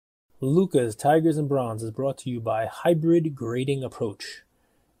Lucas Tigers and Bronze is brought to you by Hybrid Grading Approach.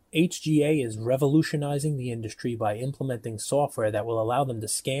 HGA is revolutionizing the industry by implementing software that will allow them to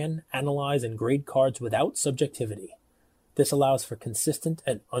scan, analyze, and grade cards without subjectivity. This allows for consistent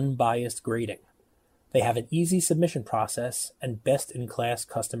and unbiased grading. They have an easy submission process and best-in-class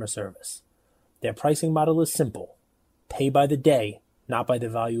customer service. Their pricing model is simple. Pay by the day, not by the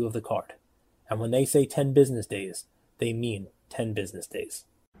value of the card. And when they say 10 business days, they mean 10 business days.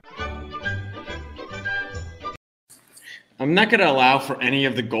 I'm not going to allow for any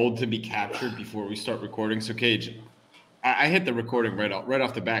of the gold to be captured before we start recording. So, Cage, I hit the recording right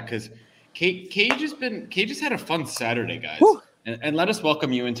off the bat because Cage has had a fun Saturday, guys. And let us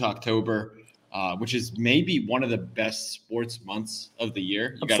welcome you into October, which is maybe one of the best sports months of the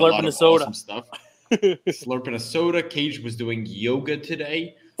year. You got a lot of awesome stuff. Slurping a soda. Cage was doing yoga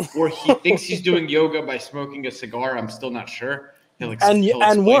today, or he thinks he's doing yoga by smoking a cigar. I'm still not sure.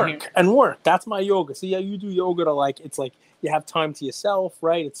 And work. That's my yoga. See how you do yoga to it's like you have time to yourself,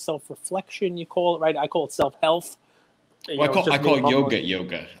 right? It's self-reflection, you call it, right? I call it self-health. I call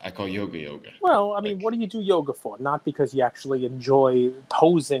yoga. I call yoga. Well, I mean, what do you do yoga for? Not because you actually enjoy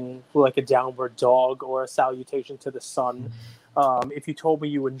posing like a downward dog or a salutation to the sun. If you told me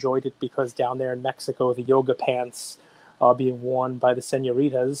you enjoyed it because down there in Mexico, the yoga pants are being worn by the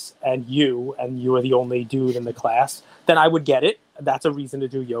senoritas and you are the only dude in the class, then I would get it. That's a reason to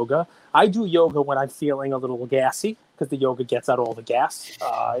do yoga. I do yoga when I'm feeling a little gassy because the yoga gets out all the gas.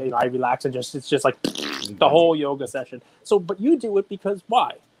 I relax and it's just like the whole yoga session. So, but you do it because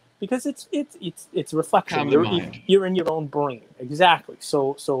why? Because it's reflection. You're in your own brain. Exactly.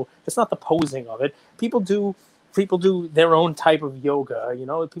 So it's not the posing of it. People do their own type of yoga.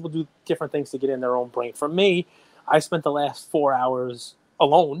 People do different things to get in their own brain. For me, I spent the last 4 hours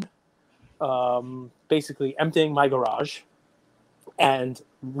alone, basically emptying my garage and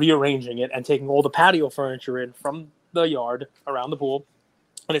rearranging it and taking all the patio furniture in from the yard around the pool.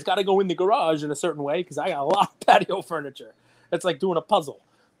 And it's got to go in the garage in a certain way because I got a lot of patio furniture. It's like doing a puzzle.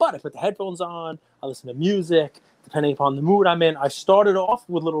 But I put the headphones on. I listen to music, depending upon the mood I'm in. I started off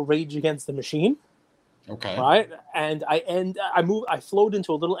with a little Rage Against the Machine. Okay. Right? And I flowed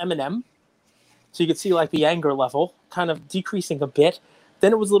into a little Eminem. So you could see the anger level kind of decreasing a bit.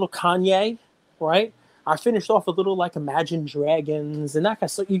 Then it was a little Kanye, right? I finished off a little Imagine Dragons and that kind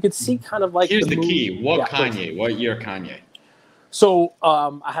of stuff. So you could see kind of Here's the key. What Kanye? What year Kanye? So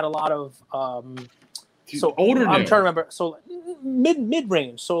I had a lot of older. I'm trying to remember. So mid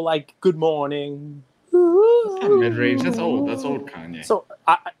range. So Good Morning. That's not mid range. That's old. That's old Kanye. So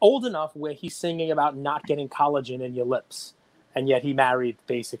old enough where he's singing about not getting collagen in your lips. And yet he married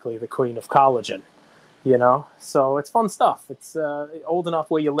basically the queen of collagen, So it's fun stuff. It's old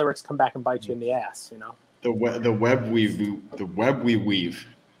enough where your lyrics come back and bite you in the ass, The web we weave.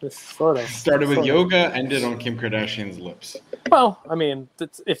 This sort of started with yoga, ended on Kim Kardashian's lips. Well, I mean,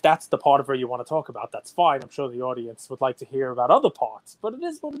 if that's the part of her you want to talk about, that's fine. I'm sure the audience would like to hear about other parts, but it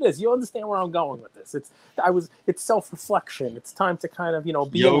is what it is. You understand where I'm going with this. It's self-reflection. It's time to kind of be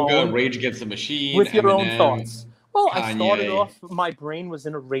yoga, alone Rage Against the Machine, with your Eminem, own thoughts. Well, Kanye. I started off, my brain was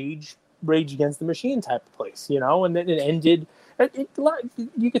in a Rage Against the Machine type of place, and then it ended.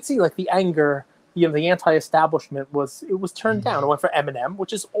 You could see the anger, the anti-establishment was turned down. It went for Eminem,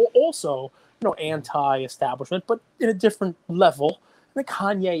 which is also anti-establishment, but in a different level. And then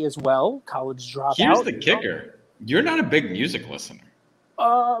Kanye as well, college dropout. Here's the kicker: you're not a big music listener.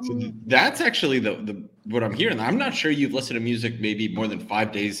 So that's actually the what I'm hearing. I'm not sure you've listened to music maybe more than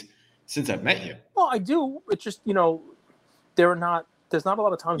 5 days since I've met you. Well, I do. It's just, there's not a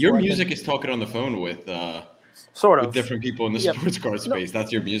lot of times. Your music is talking on the phone with with different people in the sports card space.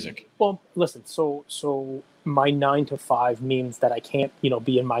 That's your music. Well, listen, so my 9 to 5 means that I can't,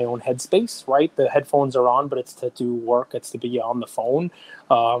 be in my own headspace, right? The headphones are on, but it's to do work. It's to be on the phone.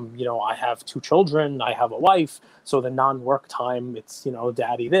 I have 2 children. I have a wife. So the non-work time, it's,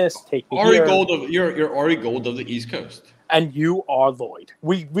 daddy this, take me here. You're Ari Gold of the East Coast. And you are Lloyd.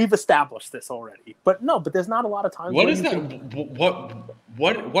 We've established this already. But there's not a lot of times. What is that?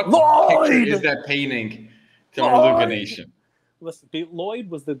 What picture is that painting to our Luca Nation? Listen, Lloyd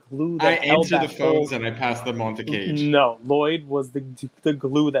was the glue that I held answer that the phones and I pass them on to Cage. No, Lloyd was the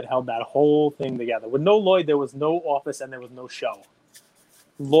glue that held that whole thing together. With no Lloyd, there was no office and there was no show.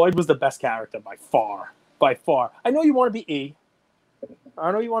 Lloyd was the best character by far. By far. I know you want to be E.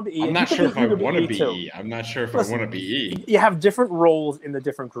 I know you want to be E. I'm not sure if I want to be E. I'm not sure if I want to be E. You have different roles in the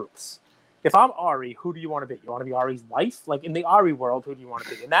different groups. if I'm Ari, who do you want to be? You want to be Ari's wife? Like in the Ari world, who do you want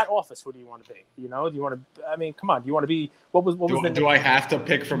to be? In that office, who do you want to be? You know, do you want to? I mean, come on. Do you want to be? What was the? Do I have to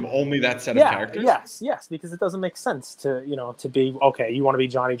pick from only that set of characters? Yes, because it doesn't make sense to to be okay. You want to be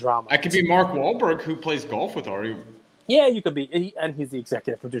Johnny Drama. I could be Mark Wahlberg, who plays golf with Ari. Yeah, you could be, and he's the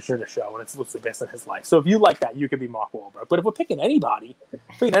executive producer of the show, and it's loosely based on his life. So if you like that, you could be Mark Wahlberg. But if we're picking anybody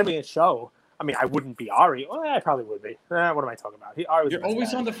in the show, I mean, I wouldn't be Ari. Well, I probably would be. What am I talking about? You're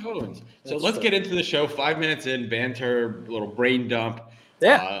always on the phones. So let's get into the show. 5 minutes in, banter, little brain dump.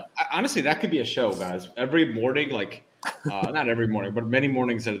 Yeah. Honestly, that could be a show, guys. Every morning, not every morning, but many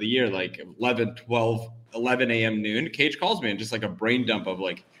mornings out of the year, like 11, 12, 11 a.m., noon, Cage calls me and just like a brain dump of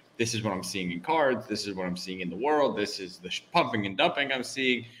like, this is what I'm seeing in cards. This is what I'm seeing in the world. This is the pumping and dumping I'm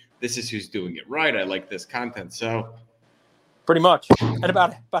seeing. This is who's doing it right. I like this content. So pretty much. And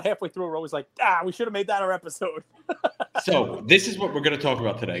about halfway through, we're always like, we should have made that our episode. So this is what we're going to talk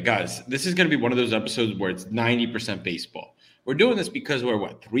about today, guys. This is going to be one of those episodes where it's 90% baseball. We're doing this because we're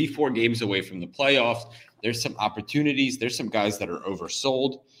 3-4 games away from the playoffs. There's some opportunities. There's some guys that are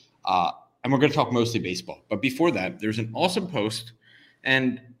oversold. And we're going to talk mostly baseball. But before that, there's an awesome post.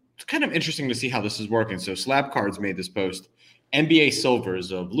 And it's kind of interesting to see how this is working. So Slab Cards made this post. NBA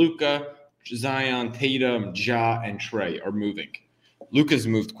silvers of Luka, Zion, Tatum, Ja, and Trey are moving. Luka's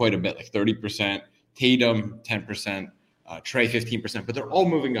moved quite a bit, like 30%. Tatum, 10%. Trey, 15%. But they're all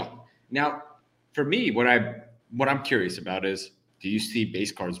moving up. Now, for me, what I'm curious about is, do you see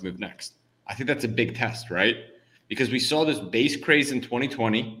base cards move next? I think that's a big test, right? Because we saw this base craze in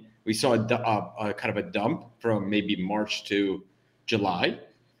 2020. We saw a kind of a dump from maybe March to July.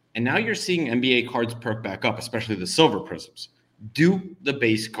 And now you're seeing NBA cards perk back up, especially the silver prisms. Do the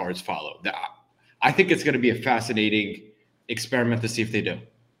base cards follow? I think it's going to be a fascinating experiment to see if they do.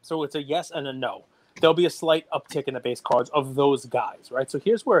 So it's a yes and a no. There'll be a slight uptick in the base cards of those guys, right? So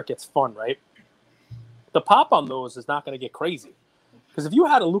here's where it gets fun, right? The pop on those is not going to get crazy. Because if you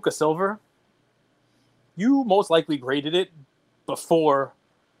had a Luka Silver, you most likely graded it before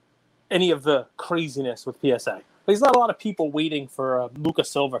any of the craziness with PSA. There's not a lot of people waiting for a Luka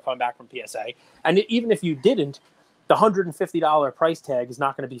Silver coming back from PSA. And even if you didn't, the $150 price tag is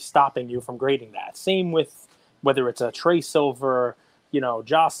not going to be stopping you from grading that. Same with whether it's a Trey Silver,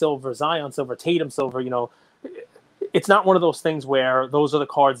 Ja Silver, Zion Silver, Tatum Silver, it's not one of those things where those are the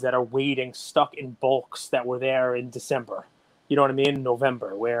cards that are waiting stuck in bulks that were there in December. You know what I mean? In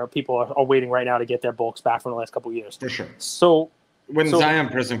November, where people are waiting right now to get their bulks back from the last couple of years. For sure. So when Zion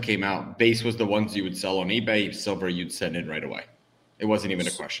Prism came out, base was the ones you would sell on eBay. Silver, you'd send in right away. It wasn't even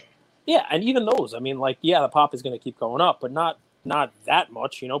a question. Yeah, and even those, I mean, the pop is going to keep going up, but not that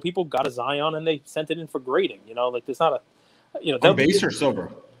much. People got a Zion and they sent it in for grading. There's not a, on base or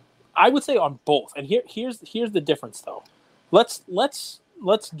silver. I would say on both. And here's the difference, though. Let's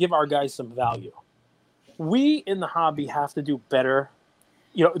give our guys some value. We in the hobby have to do better.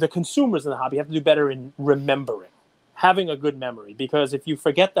 The consumers in the hobby have to do better in remembering, having a good memory. Because if you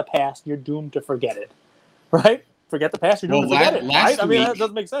forget the past, you're doomed to forget it, right? Forget the past, you're doomed to forget it. Right? I mean, that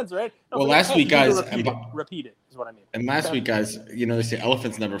doesn't make sense, right? No, last week, guys, repeat it is what I mean. And last week, guys, they say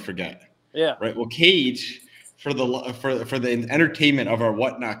elephants never forget. Yeah. Right. Well, Cage, for the entertainment of our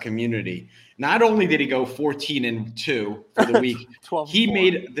Whatnot community, not only did he go 14-2 for the week, 12 he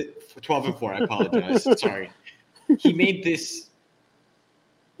made 12-4. I apologize. Sorry. He made this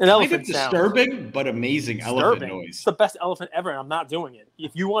an elephant disturbing but amazing elephant noise. It's the best elephant ever, and I'm not doing it.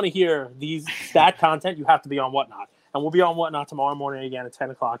 If you want to hear these stat content, you have to be on Whatnot. And we'll be on Whatnot tomorrow morning again at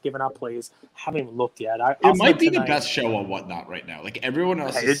 10 o'clock, giving out plays. Haven't even looked yet. It might be the best show on Whatnot right now. Like everyone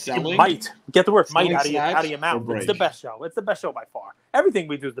else is selling. It might. Get the word might out of your mouth. It's the best show. It's the best show by far. Everything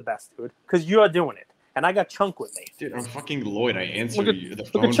we do is the best, dude, because you are doing it. And I got Chunk with me. Dude, I'm fucking Lloyd. I answer the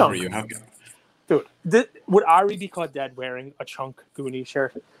phone for you. Dude, would Ari be caught dead wearing a Chunk Goonie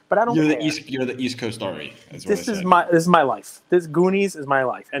shirt? But I don't care. You're the East Coast Ari. This is my life. This Goonies is my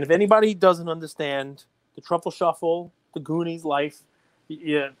life. And if anybody doesn't understand the Truffle Shuffle, the Goonies life,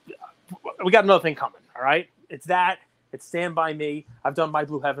 we got another thing coming, all right? It's Stand By Me. I've done My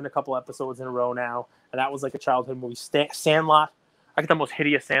Blue Heaven a couple episodes in a row now, and that was like a childhood movie. Sandlot. I got the most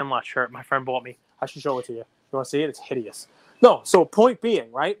hideous Sandlot shirt my friend bought me. I should show it to you. You want to see it? It's hideous. No, so point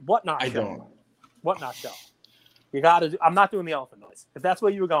being, right? Whatnot show. Whatnot show. You got to I'm not doing the elephant noise. If that's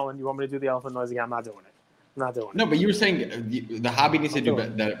where you were going, you want me to do the elephant noise again, I'm not doing it. No, but you were saying the hobby needs to do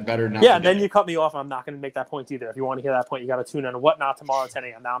better now. Yeah, then you cut me off. I'm not going to make that point either. If you want to hear that point, you got to tune in to Whatnot tomorrow at 10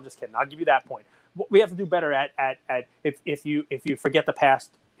 a.m. Now I'm just kidding. I'll give you that point. We have to do better at if you forget the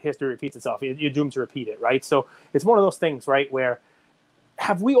past, history repeats itself. You're doomed to repeat it, right? So it's one of those things, right, where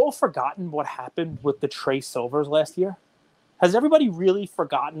have we all forgotten what happened with the Trey Silvers last year? Has everybody really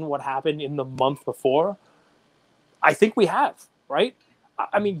forgotten what happened in the month before? I think we have, right?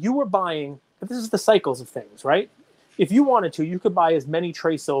 I mean, you were buying, but this is the cycles of things, right? If you wanted to, you could buy as many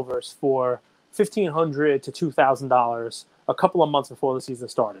Trey Silvers for $1,500 to $2,000 a couple of months before the season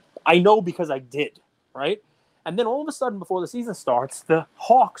started. I know because I did, right? And then all of a sudden, before the season starts, the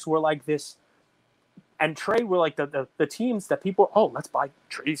Hawks were like this, and Trey were like the teams that people, let's buy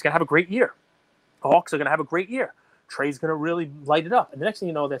Trey. He's going to have a great year. The Hawks are going to have a great year. Trey's going to really light it up. And the next thing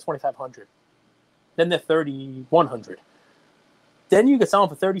you know, they're 2,500. Then they're 3,100. Then you get someone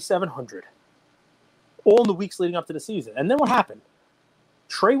for 3,700. All in the weeks leading up to the season. And then what happened?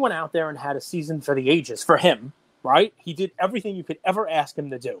 Trey went out there and had a season for the ages for him, right? He did everything you could ever ask him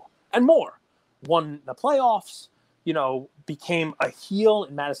to do and more. Won the playoffs, became a heel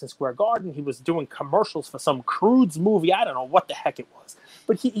in Madison Square Garden. He was doing commercials for some Crudes movie. I don't know what the heck it was.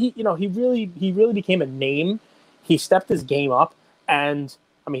 But he really became a name. He stepped his game up, and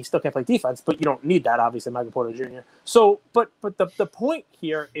I mean, he still can't play defense, but you don't need that, obviously, Michael Porter Jr. So, but the point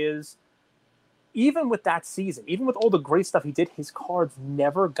here is, even with that season, even with all the great stuff he did, his cards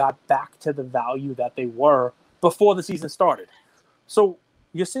never got back to the value that they were before the season started. So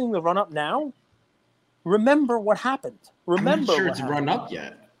you're seeing the run up now. Remember what happened. Remember, I'm not sure it's run up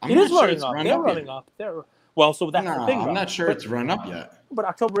yet. It is running up. They're running up. Well, so that's the thing. I'm not sure it's run up yet. But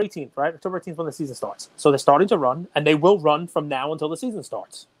October 18th, right? October 18th when the season starts. So they're starting to run, and they will run from now until the season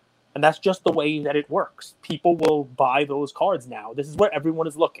starts. And that's just the way that it works. People will buy those cards now. This is where everyone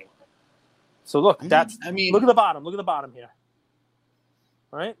is looking. So look, look at the bottom. Look at the bottom here.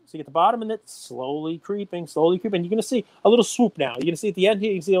 All right? So you get the bottom, and it's slowly creeping. You're going to see a little swoop now. You're going to see at the end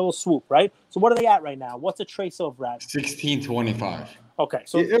here, you can see a little swoop, right? So what are they at right now? What's a Trey Silver at? 1625. Okay,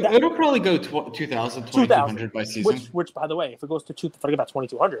 so it'll probably go 2,000, 2,200 by season. Which, by the way, if it goes to forget about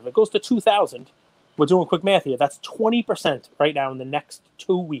 2,200. If it goes to 2,000, we're doing quick math here. That's 20% right now in the next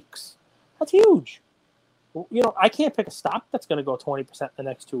 2 weeks. That's huge. I can't pick a stock that's going to go 20% in the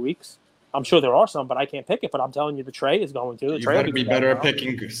next 2 weeks. I'm sure there are some, but I can't pick it. But I'm telling you, the Trey is going to. You got to be better at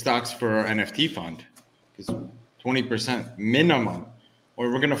picking stocks for our NFT fund, because 20% minimum, or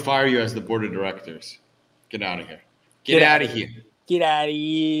we're going to fire you as the board of directors. Get out of here. Get out of here. Get out of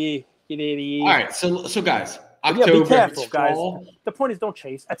here. Get out of here. All right, so guys, October. Be careful, guys. The point is, don't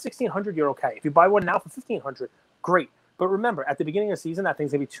chase. At 1,600, you're okay. If you buy one now for 1,500, great. But remember, at the beginning of the season, that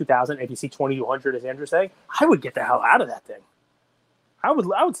thing's going to be 2,000. If you see 2,200, as Andrew's saying, I would get the hell out of that thing. I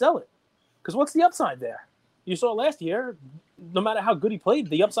would sell it. Because what's the upside there? You saw last year, no matter how good he played,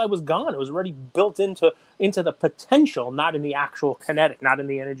 the upside was gone. It was already built into the potential, not in the actual kinetic, not in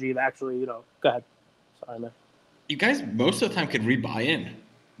the energy of actually, Go ahead. Sorry, man. You guys most of the time could rebuy in.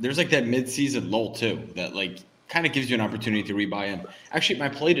 There's like that mid-season lull too that kind of gives you an opportunity to rebuy in. Actually, my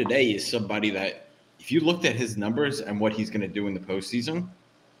play today is somebody that if you looked at his numbers and what he's going to do in the postseason,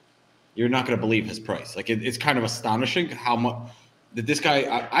 you're not going to believe his price. It's kind of astonishing how much that this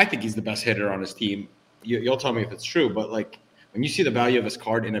guy. I think he's the best hitter on his team. You'll tell me if it's true, but when you see the value of his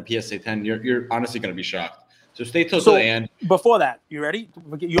card in a PSA 10, you're honestly going to be shocked. So stay till the end. Before that, you ready? I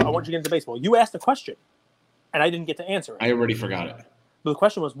want you to get into baseball. You asked a question, and I didn't get to answer it. I already forgot it. But the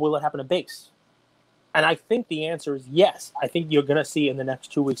question was, will it happen to base? And I think the answer is yes. I think you're going to see in the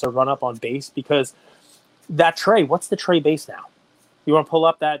next 2 weeks a run-up on base because that Trey, what's the Trey base now? You want to pull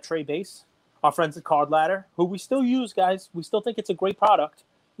up that Trey base? Our friends at Card Ladder, who we still use, guys. We still think it's a great product,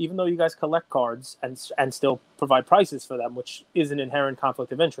 even though you guys collect cards and still provide prices for them, which is an inherent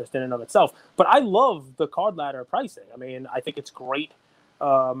conflict of interest in and of itself. But I love the Card Ladder pricing. I mean, I think it's great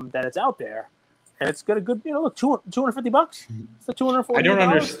that it's out there. And it's got a good, look, $250. It's like $240. I don't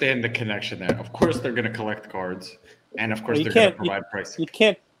understand the connection there. Of course, they're going to collect cards, and of course, they're going to provide pricing.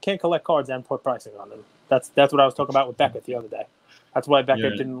 You can't collect cards and put pricing on them. That's what I was talking about with Beckett the other day. That's why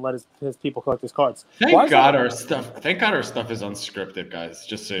Beckett didn't let his people collect his cards. Thank God our stuff is unscripted, guys.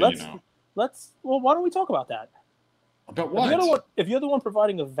 Just so you know. Why don't we talk about that? About what? If you're the one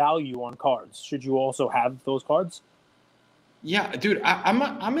providing a value on cards, should you also have those cards? Yeah, dude,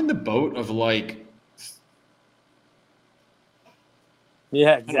 I'm in the boat of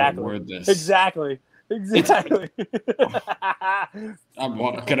Yeah, exactly. Exactly.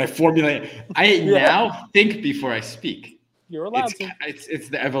 Can I formulate? Now think before I speak. You're allowed to. It's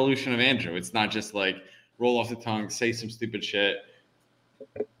the evolution of Andrew. It's not just roll off the tongue, say some stupid shit,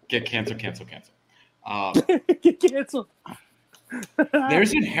 get cancel. Get canceled.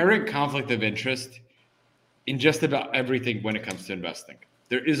 There's inherent conflict of interest in just about everything when it comes to investing.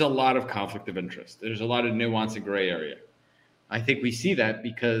 There is a lot of conflict of interest. There's a lot of nuance and gray area. I think we see that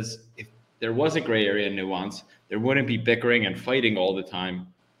because if there was a gray area and nuance, there wouldn't be bickering and fighting all the time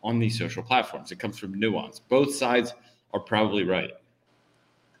on these social platforms. It comes from nuance. Both sides are probably right.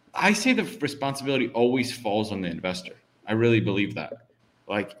 I say the responsibility always falls on the investor. I really believe that.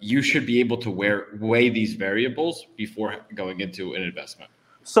 Like, you should be able to weigh these variables before going into an investment.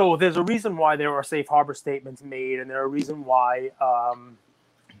 So there's a reason why there are safe harbor statements made, and there are a reason why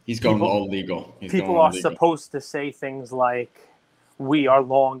he's going all legal. People are supposed to say things like, we are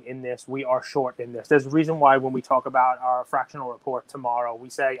long in this, we are short in this. There's a reason why when we talk about our fractional report tomorrow, we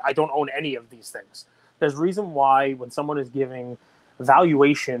say, I don't own any of these things. There's a reason why when someone is giving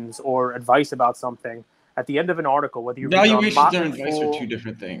valuations or advice about something, at the end of an article, whether you valuations and advice are two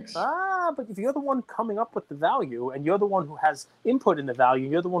different things. But if you're the one coming up with the value, and you're the one who has input in the value,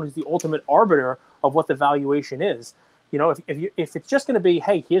 you're the one who's the ultimate arbiter of what the valuation is. You know, if it's just going to be,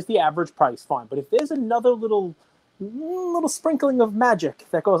 hey, here's the average price, fine. But if there's another little sprinkling of magic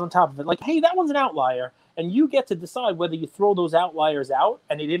that goes on top of it, like, hey, that one's an outlier, and you get to decide whether you throw those outliers out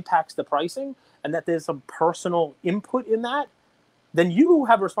and it impacts the pricing, and that there's some personal input in that, then you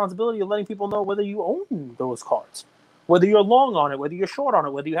have a responsibility of letting people know whether you own those cards, whether you're long on it, whether you're short on it,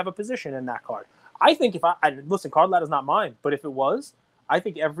 whether you have a position in that card. I think listen, Card Ladder's not mine, but if it was, I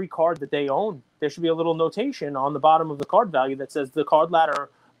think every card that they own, there should be a little notation on the bottom of the card value that says the Card Ladder,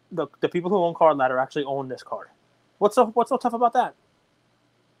 the people who own Card Ladder actually own this card. What's so tough about that?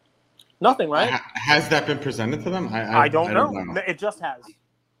 Nothing, right? Has that been presented to them? I don't know. It just has.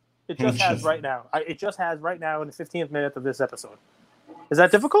 It just has right now. It just has right now in the 15th minute of this episode. Is that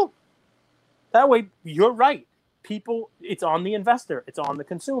difficult? That way, you're right. People, it's on the investor. It's on the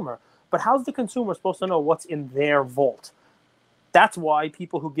consumer. But how's the consumer supposed to know what's in their vault? That's why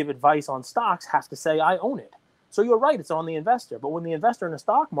people who give advice on stocks have to say, I own it. So you're right, it's on the investor. But when the investor in the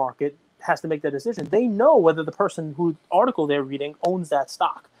stock market has to make that decision, they know whether the person whose article they're reading owns that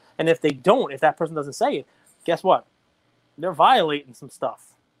stock. And if they don't, if that person doesn't say it, guess what? They're violating some stuff.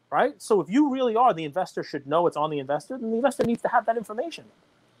 Right? So if you really are, the investor should know it's on the investor, then the investor needs to have that information.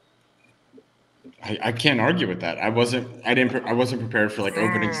 I can't argue with that. I wasn't prepared for like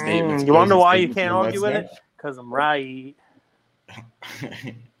opening statements. You want to know why you can't argue with it? Because I'm right.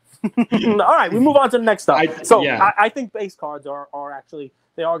 All right, we move on to the next stuff. I think base cards are actually,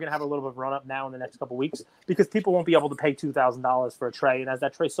 they are going to have a little bit of run up now in the next couple of weeks, because people won't be able to pay $2,000 for a tray. And as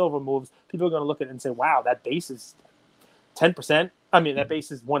that tray silver moves, people are going to look at it and say, wow, that base is 10%. I mean, that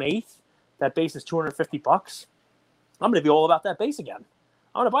base is 1/8. That base is $250. I'm going to be all about that base again.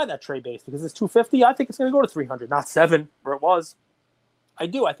 I'm going to buy that tray base because it's $250. I think it's going to go to $300, not $700 where it was. I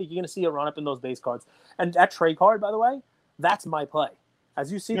do. I think you're going to see a run up in those base cards. And that tray card, by the way, that's my play.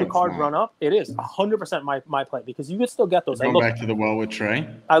 As you see the card run up, it is 100% my play, because you can still get those. Go back to the well with Trey.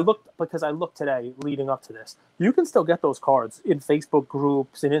 I looked today leading up to this. You can still get those cards in Facebook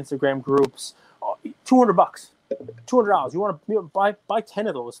groups, in Instagram groups, $200. $200. You want to buy 10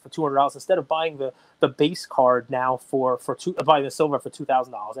 of those for $200 instead of buying the base card now buying the silver for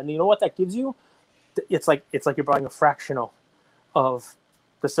 $2,000. And you know what that gives you? It's like you're buying a fractional of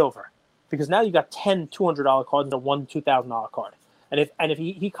the silver, because now you got 10 $200 cards into one $2,000 card. And if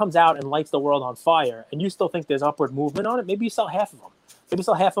he comes out and lights the world on fire, and you still think there's upward movement on it, maybe you sell half of them. Maybe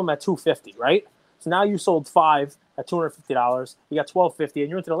sell half of them at $250, right? So now you sold 5 at $250. You got $1,250, and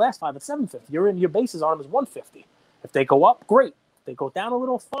you're into the last 5 at $750. Your basis on them is $150. If they go up, great. If they go down a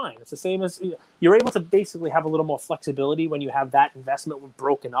little, fine. It's the same as you're able to basically have a little more flexibility when you have that investment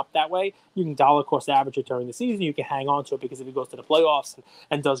broken up that way. You can dollar cost average it during the season. You can hang on to it, because if it goes to the playoffs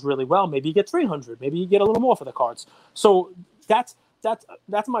and does really well, maybe you get $300. Maybe you get a little more for the cards. So that's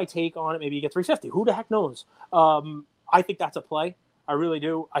my take on it. Maybe you get $350. Who the heck knows? I think that's a play. I really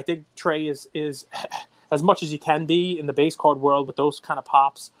do. I think Trey is as much as you can be in the base card world with those kind of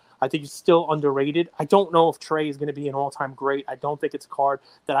pops. I think it's still underrated. I don't know if Trey is going to be an all-time great. I don't think it's a card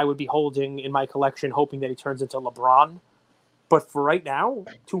that I would be holding in my collection, hoping that he turns into LeBron. But for right now,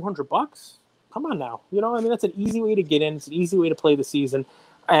 $200? Come on now. You know, I mean, that's an easy way to get in. It's an easy way to play the season.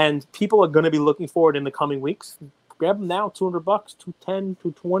 And people are going to be looking for it in the coming weeks. Grab them now, $200, $210,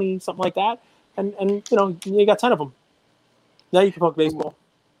 $220, something like that. And you know, you got 10 of them. Now you can talk baseball.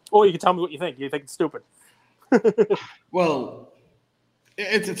 Or you can tell me what you think. You think it's stupid. Well,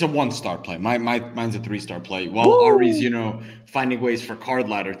 it's a 1-star play. Mine's a 3-star play. While Ari's, finding ways for Card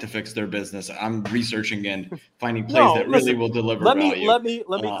Ladder to fix their business, I'm reaching and finding plays that really will deliver value. Let me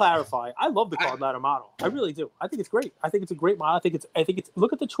clarify. I love the Card Ladder model. I really do. I think it's great. I think it's a great model. I think it's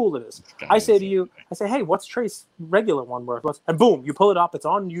look at the tool it is. I say to you, hey, what's Trey's regular one worth? And boom, you pull it up. It's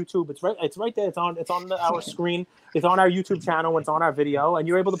on YouTube. It's right there. It's on our screen. It's on our YouTube channel. It's on our video, and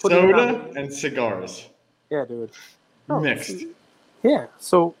you're able to put soda and cigars. Yeah, dude. Mixed. Yeah.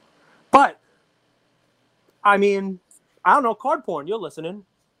 So, but I mean, I don't know, card porn. You're listening.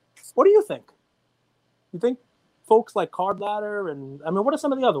 What do you think? You think folks like Card Ladder and what are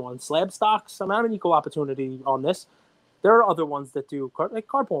some of the other ones? Slab Stocks. I'm an equal opportunity on this. There are other ones that do like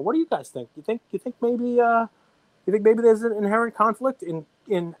card porn. What do you guys think? You think maybe there's an inherent conflict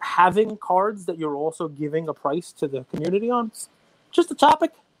in having cards that you're also giving a price to the community on? Just a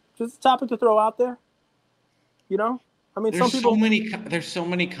topic to throw out there. There's so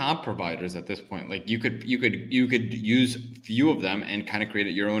many comp providers at this point. Like you could use few of them and kind of create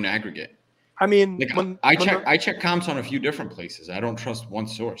your own aggregate. I check comps on a few different places. I don't trust one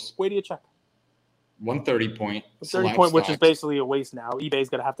source. Where do you check? 130 point. 30 point, which is basically a waste now. eBay's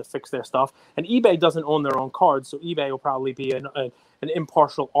going to have to fix their stuff. And eBay doesn't own their own cards, so eBay will probably be an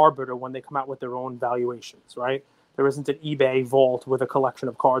impartial arbiter when they come out with their own valuations, right? There isn't an eBay vault with a collection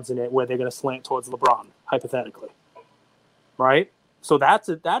of cards in it where they're going to slant towards LeBron, hypothetically. Right? So that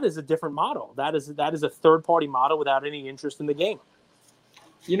is a different model. That is a third-party model without any interest in the game.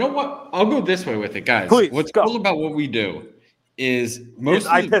 You know what? I'll go this way with it, guys. Please, what's go. cool about what we do is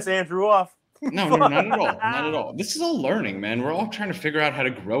I piss Andrew off. No, not at all. Not at all. This is all learning, man. We're all trying to figure out how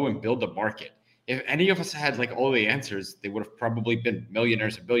to grow and build a market. If any of us had like all the answers, they would have probably been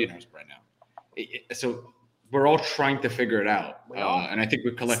millionaires or billionaires right now. So we're all trying to figure it out. And I think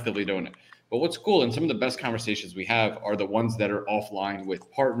we're collectively doing it. But what's cool, and some of the best conversations we have are the ones that are offline with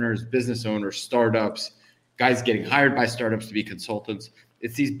partners, business owners, startups, guys getting hired by startups to be consultants.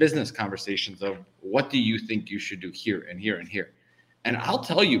 It's these business conversations of what do you think you should do here and here and here. And I'll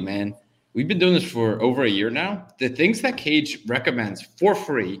tell you, man, we've been doing this for over a year now. The things that Cage recommends for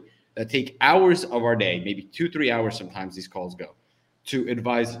free that take hours of our day, maybe 2-3 hours sometimes these calls go, to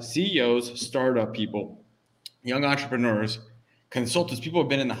advise CEOs, startup people, young entrepreneurs, consultants, people who have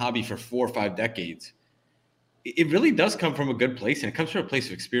been in the hobby for 4 or 5 decades. It really does come from a good place, and it comes from a place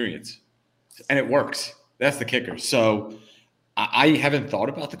of experience. And it works. That's the kicker. So I haven't thought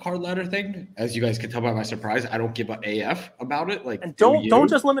about the Card Ladder thing. As you guys can tell by my surprise, I don't give a AF about it. And don't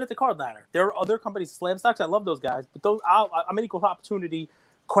just limit it to Card Ladder. There are other companies, Slab Stocks. I love those guys, but I'm an equal opportunity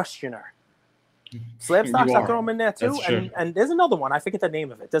questioner. Slab Stocks, I throw them in there too. And there's another one. I forget the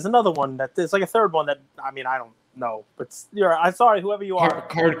name of it. There's another one there's like a third one that I don't know. But I'm sorry, whoever you are.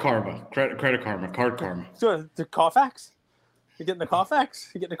 Card Karma, Credit Karma, Card Karma. So the Carfax. You're getting the Carfax.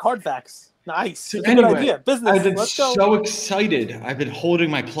 You're getting the Cardfax. Nice. So anyway, good idea. Business. I've been Let's go. so excited. I've been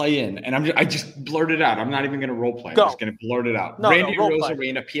holding my play in, and I just blurted it out. I'm not even going to role play. I'm just going to blurt it out. Randy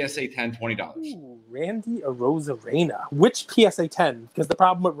Arozarena, PSA 10, $20. Ooh, Randy Arozarena. Which PSA 10? Because the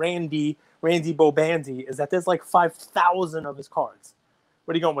problem with Randy Bobandy is that there's like 5,000 of his cards.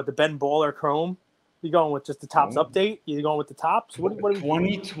 What are you going with? The Ben Baller Chrome? You going with just the Topps update? You going with the Topps? What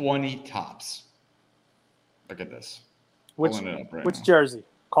 2020 Topps. Look at this. Which jersey?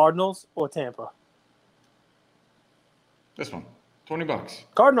 Cardinals or Tampa? This one. $20.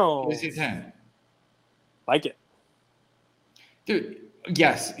 Cardinals. PSA 10. Like it. Dude,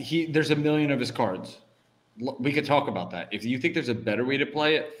 yes, there's a million of his cards. We could talk about that. If you think there's a better way to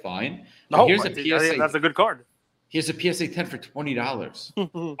play it, fine. No, here's a PSA. That's a good card. Here's a PSA 10 for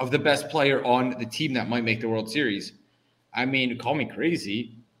 $20 of the best player on the team that might make the World Series. I mean, call me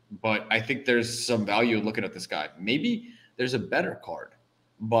crazy, but I think there's some value in looking at this guy. Maybe there's a better card,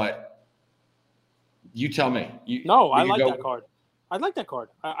 but you tell me. I like that card. I like that card.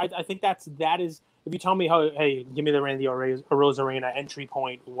 I think that is. If you tell me hey, give me the Randy Arozarena entry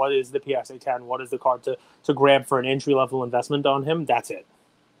point. What is the PSA 10? What is the card to grab for an entry level investment on him? That's it.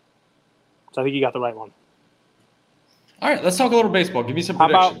 So I think you got the right one. All right, let's talk a little baseball. Give me some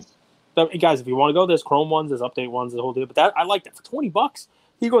predictions. Guys, if you want to go, there's Chrome ones, there's update ones, the whole deal. But I like that for $20.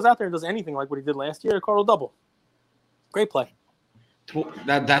 He goes out there and does anything like what he did last year. Cardinal double. Great play.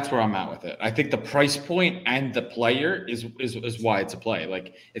 That's where I'm at with it. I think the price point and the player is why it's a play.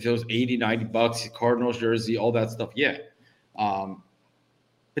 Like if it was $80-$90, Cardinals jersey, all that stuff, yeah.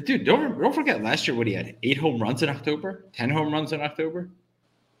 But dude, don't forget last year what he had: 8 home runs in October, 10 home runs in October.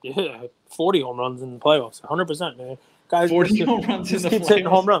 Yeah, 40 home runs in the playoffs, 100%, man. Guys, 40 home runs in the playoffs. Keeps hitting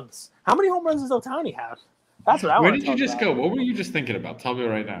home runs. How many home runs does Ohtani have? That's what I want. Where did you just go? What were you just thinking about? Tell me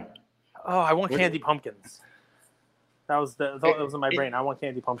right now. Oh, I want candy pumpkins. That was in my brain. I want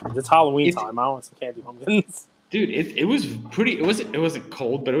candy pumpkins. It's Halloween time. I want some candy pumpkins. Dude, it was pretty. It wasn't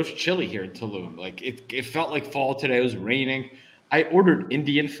cold, but it was chilly here in Tulum. Like it felt like fall today. It was raining. I ordered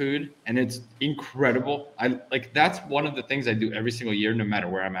Indian food, and it's incredible. That's one of the things I do every single year, no matter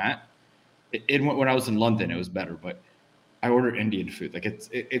where I'm at. When I was in London, it was better, but I ordered Indian food. Like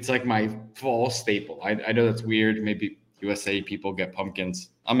it's like my fall staple. I know that's weird. Maybe USA people get pumpkins.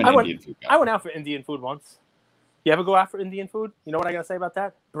 I'm an Indian food guy. I went out for Indian food once. You ever go out for Indian food? You know what I gotta say about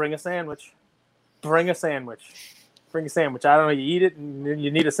that? Bring a sandwich. Bring a sandwich. bring a sandwich. I don't know. You eat it and you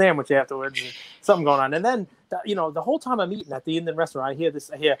need a sandwich afterwards. Something going on. And then, the whole time I'm eating at the Indian restaurant, I hear, and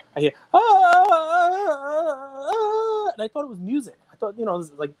I thought it was music. I thought, it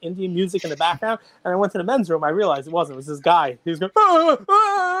was like Indian music in the background. And I went to the men's room. I realized it wasn't. It was this guy. He was going,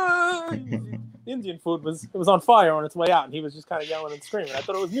 Indian food was on fire on its way out. And he was just kind of yelling and screaming. I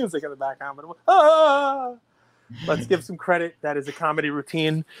thought it was music in the background, but it was, Let's give some credit. That is a comedy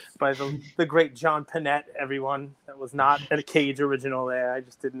routine by the great John Panette, everyone. That was not a Cage original there. I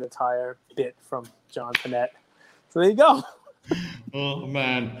just did an entire bit from John Panette. So there you go. Oh,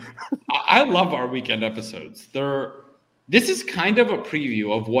 man. I love our weekend episodes. This is kind of a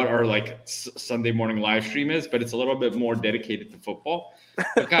preview of what our Sunday morning live stream is, but it's a little bit more dedicated to football.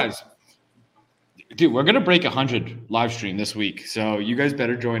 But guys, dude, we're going to break 100 live stream this week. So you guys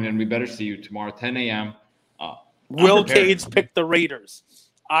better join in. We better see you tomorrow, 10 a.m. Will Cage picked the Raiders.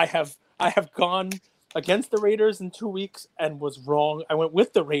 I have gone against the Raiders in 2 weeks and was wrong. I went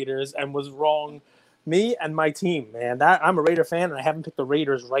with the Raiders and was wrong. Me and my team, man. I'm a Raider fan, and I haven't picked the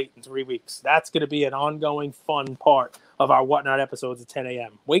Raiders right in 3 weeks. That's going to be an ongoing fun part of our Whatnot episodes at 10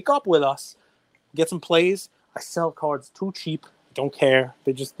 a.m. Wake up with us. Get some plays. I sell cards too cheap. Don't care.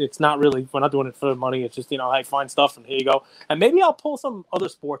 It's not really, we're not doing it for the money. It's just, I find stuff, and here you go. And maybe I'll pull some other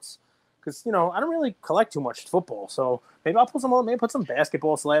sports. Because, I don't really collect too much football. So maybe I'll put some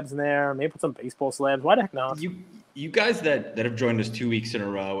basketball slabs in there. Maybe put some baseball slabs. Why the heck not? You guys that have joined us 2 weeks in a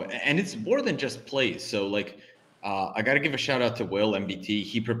row, and it's more than just plays. So, I got to give a shout out to Will MBT.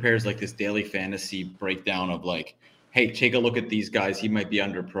 He prepares, this daily fantasy breakdown of, hey, take a look at these guys. He might be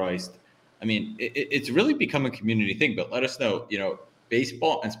underpriced. I mean, it's really become a community thing. But let us know,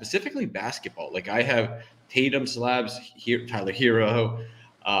 baseball and specifically basketball. I have Tatum slabs, here, Tyler Hero,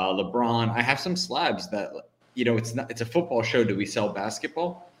 LeBron. I have some slabs that, it's a football show. Do we sell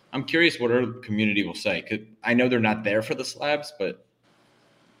basketball? I'm curious what our community will say. 'Cause I know they're not there for the slabs, but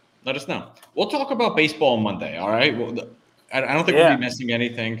let us know. We'll talk about baseball on Monday. All right. Well, I don't think we'll be missing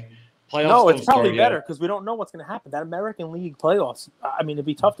anything. Playoffs. No, it's probably better because we don't know what's going to happen. That American League playoffs. I mean, it'd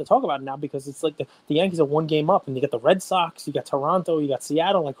be tough to talk about it now because it's like the Yankees are 1 game up, and you got the Red Sox, you got Toronto, you got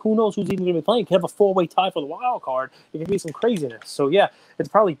Seattle. Who knows who's even going to be playing? You could have a 4-way tie for the wild card. It could be some craziness. So yeah, it's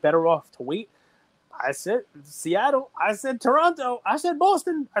probably better off to wait. I said Seattle. I said Toronto. I said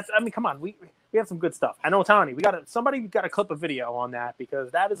Boston. I mean, come on. We have some good stuff. I know Ohtani. Somebody got to clip a video on that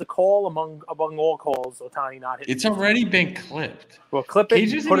because that is a call among all calls. Ohtani not hitting. It's already been clipped. Well, clip it. He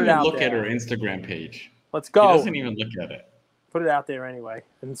doesn't even look at her Instagram page. Let's go. He doesn't even look at it. Put it out there anyway,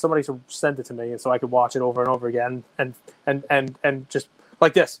 and somebody should send it to me so I could watch it over and over again, and just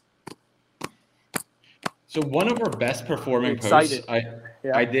like this. So one of our best performing posts,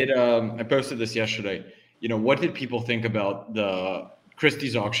 I did. I posted this yesterday. What did people think about the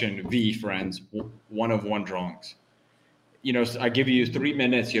Christie's auction V Friends 1-of-1 drawings? I give you 3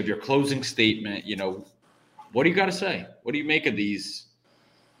 minutes. You have your closing statement. What do you got to say? What do you make of these?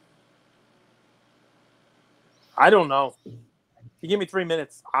 I don't know. You give me 3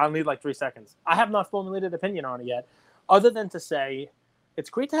 minutes, I'll need 3 seconds. I have not formulated an opinion on it yet, other than to say it's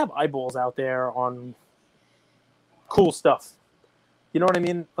great to have eyeballs out there on cool stuff. You know what I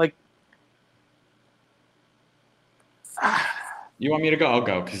mean? You want me to go? I'll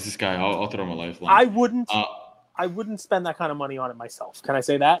go because this guy, I'll throw him a lifeline. I wouldn't spend that kind of money on it myself. Can I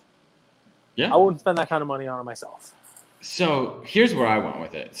say that? Yeah. I wouldn't spend that kind of money on it myself. So here's where I went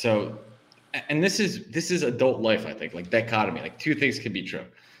with it. So, and this is adult life, I think, dichotomy. Two things can be true.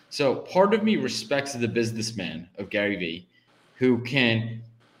 So part of me respects the businessman of Gary Vee, who can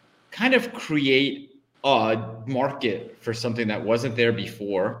kind of create a market for something that wasn't there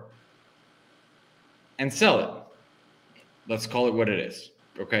before and sell it. Let's call it what it is.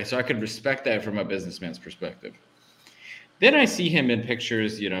 Okay. So I could respect that from a businessman's perspective. Then I see him in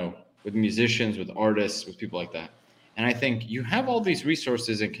pictures, with musicians, with artists, with people like that. And I think you have all these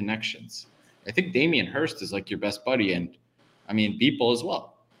resources and connections. I think Damien Hirst is your best buddy. And I mean, Beeple as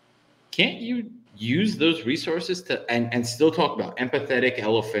well. Can't you use those resources and still talk about empathetic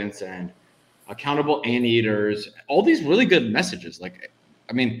elephants and accountable anteaters, all these really good messages?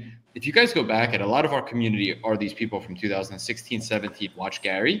 If you guys go back, and a lot of our community are these people from 2016, 17, watch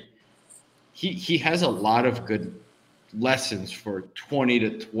Gary. He has a lot of good lessons for 20 to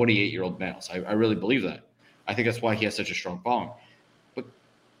 28-year-old males. I really believe that. I think that's why he has such a strong following. But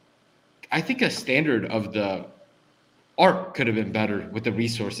I think a standard of the art could have been better with the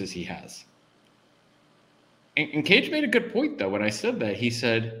resources he has. And Cage made a good point, though, when I said that. He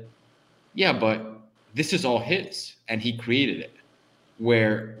said, yeah, but this is all his, and he created it.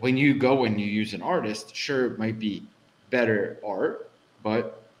 Where when you go and you use an artist, sure, it might be better art,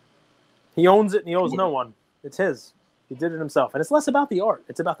 but he owns it and he owes no one. It's his. He did it himself. And it's less about the art.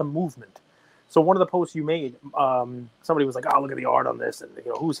 It's about the movement. So one of the posts you made, somebody was like, "Oh, look at the art on this, and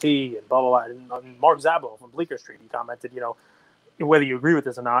who's he?" and blah blah blah. And Mark Zablo from Bleecker Street, he commented, whether you agree with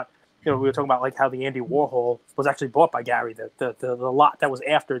this or not, we were talking about like how the Andy Warhol was actually bought by Gary, the lot that was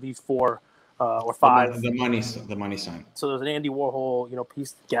after these 4 or 5. The money sign. So there's an Andy Warhol,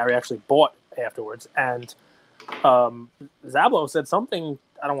 piece that Gary actually bought afterwards, and Zablo said something.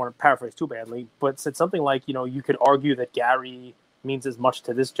 I don't want to paraphrase too badly, but said something like, you could argue that Gary means as much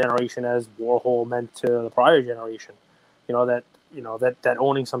to this generation as Warhol meant to the prior generation. That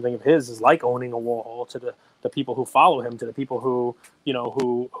owning something of his is like owning a Warhol to the people who follow him, to the people who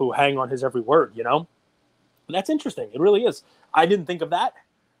who hang on his every word. And that's interesting. It really is. I didn't think of that,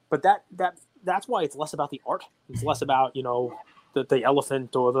 but that's why it's less about the art. It's less about the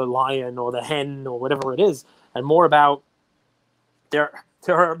elephant or the lion or the hen or whatever it is, and more about there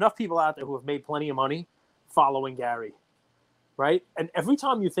are enough people out there who have made plenty of money following Gary. Right? And every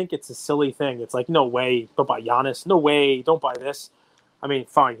time you think it's a silly thing, it's like, no way, don't buy Giannis. No way, don't buy this. I mean,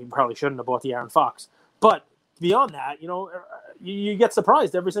 fine, you probably shouldn't have bought the Aaron Fox. But beyond that, you get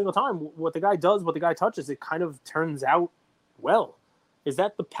surprised every single time. What the guy does, what the guy touches, it kind of turns out well. Is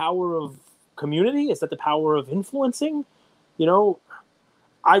that the power of community? Is that the power of influencing?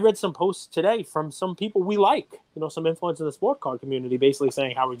 I read some posts today from some people we like, some influence in the sport card community, basically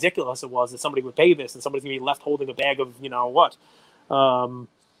saying how ridiculous it was that somebody would pay this and somebody's going to be left holding a bag of, what.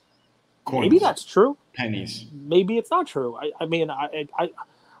 Maybe that's true. Pennies. Maybe it's not true. I mean, I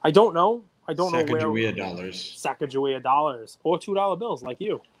don't know. I don't know where. Sacagawea dollars or $2 bills like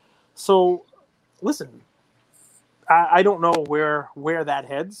you. So, listen, I don't know where that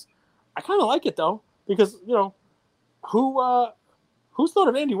heads. I kind of like it, though, because, who's thought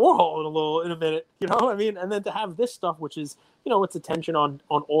of Andy Warhol in a minute, I mean, and then to have this stuff, which is, it's attention on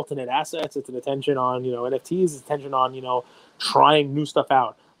alternate assets, it's an attention on, NFTs, it's attention on, trying new stuff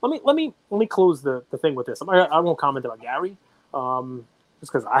out. Let me close the thing with this. I won't comment about Gary,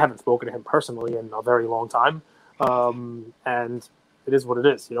 just because I haven't spoken to him personally in a very long time, and it is what it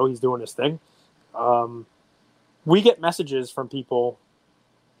is. He's doing his thing. We get messages from people,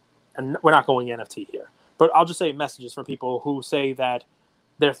 and we're not going NFT here, but I'll just say messages from people who say that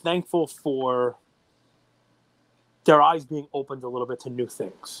they're thankful for their eyes being opened a little bit to new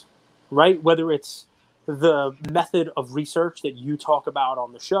things, right? Whether it's the method of research that you talk about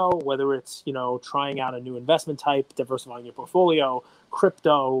on the show, whether it's, trying out a new investment type, diversifying your portfolio,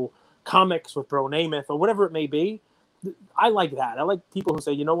 crypto, comics with Bro Namath, or whatever it may be. I like that. I like people who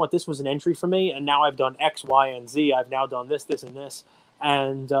say, you know what, this was an entry for me, and now I've done X, Y, and Z. I've now done this, this, and this.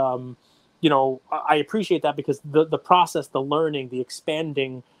 And, I appreciate that because the process, the learning, the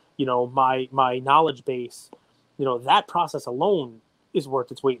expanding, my knowledge base, that process alone is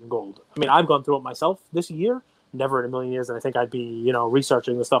worth its weight in gold. I mean, I've gone through it myself this year. Never in a million years that I think I'd be,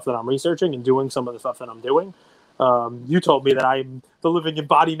 researching the stuff that I'm researching and doing some of the stuff that I'm doing. You told me that I'm the living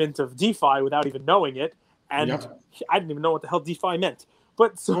embodiment of DeFi without even knowing it. And yep. I didn't even know what the hell DeFi meant.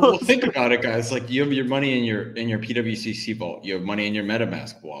 But so well, think about it, guys. Like, you have your money in your PWCC vault. You have money in your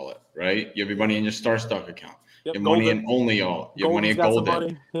MetaMask wallet, right? You have your money in your StarStock account. Yep, you have money in OnlyAll. You have money in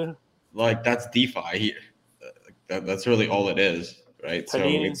Golden. Yeah. Like, that's DeFi. That's really all it is, right?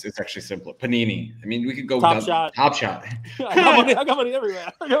 Panini. So it's actually simple. Panini. I mean, we could go Top Shot. I got money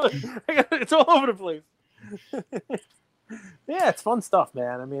everywhere. It's all over the place. Yeah, it's fun stuff,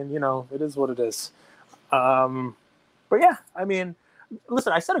 man. I mean, it is what it is. But yeah, I mean,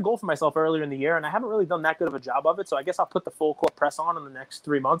 listen, I set a goal for myself earlier in the year, and I haven't really done that good of a job of it. So I guess I'll put the full court press on in the next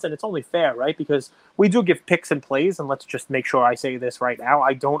 3 months, and it's only fair, right? Because we do give picks and plays, and let's just make sure I say this right now.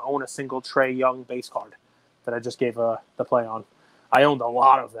 I don't own a single Trae Young base card that I just gave the play on. I owned a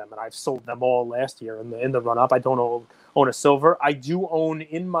lot of them, and I've sold them all last year in the run up. I don't own a silver. I do own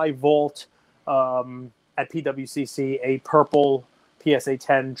in my vault at PWCC a purple PSA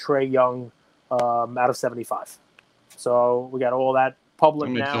 10 Trae Young out of 75. So we got all that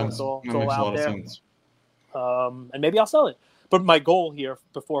public now. Sense. It's all out there. And maybe I'll sell it. But my goal here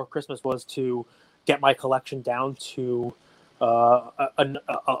before Christmas was to get my collection down to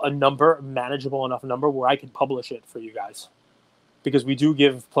a number, manageable enough number where I can publish it for you guys. Because we do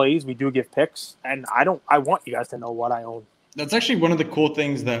give plays, we do give picks, and I want you guys to know what I own. That's actually one of the cool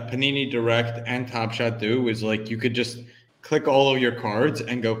things that Panini Direct and Top Shot do is, like, you could just click all of your cards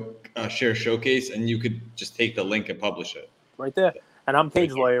and go share showcase, and you could just take the link and publish it. Right there. And I'm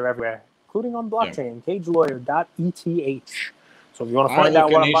Cage Lawyer everywhere, including on blockchain, cagelawyer.eth. So if you want to find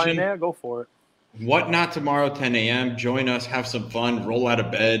out what I'm buying there, go for it. Whatnot tomorrow, 10 a.m. Join us, have some fun, roll out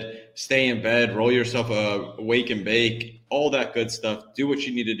of bed, stay in bed, roll yourself a wake and bake, all that good stuff. Do what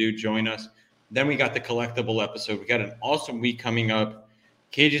you need to do. Join us. Then we got the collectible episode. We got an awesome week coming up.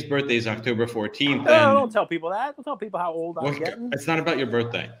 Cage's birthday is October 14th. No, don't tell people that. Don't tell people how old I'm getting. It's not about your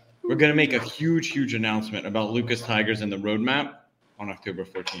birthday. We're going to make a huge announcement about Lucas Tigers and the roadmap on October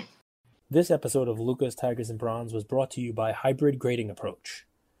 14th. This episode of Lucas Tigers and Bronze was brought to you by Hybrid Grading Approach.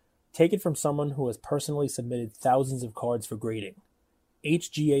 Take it from someone who has personally submitted thousands of cards for grading.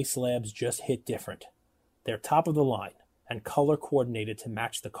 HGA slabs just hit different. They're top of the line and color coordinated to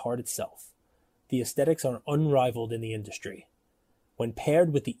match the card itself. The aesthetics are unrivaled in the industry. When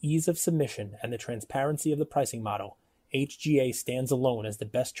paired with the ease of submission and the transparency of the pricing model, HGA stands alone as the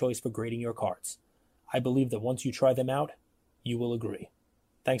best choice for grading your cards. I believe that once you try them out, you will agree.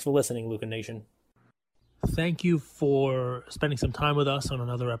 Thanks for listening, Luca Nation. Thank you for spending some time with us on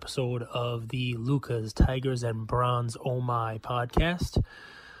another episode of the Lucas, Tigers, and Bronze Oh My podcast.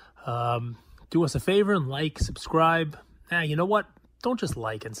 Do us a favor and like, subscribe. You know what? Don't just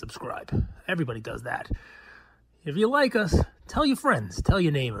like and subscribe. Everybody does that. If you like us, tell your friends, tell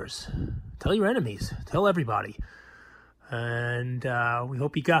your neighbors, tell your enemies, tell everybody. And we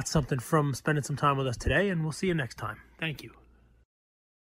hope you got something from spending some time with us today, and we'll see you next time. Thank you.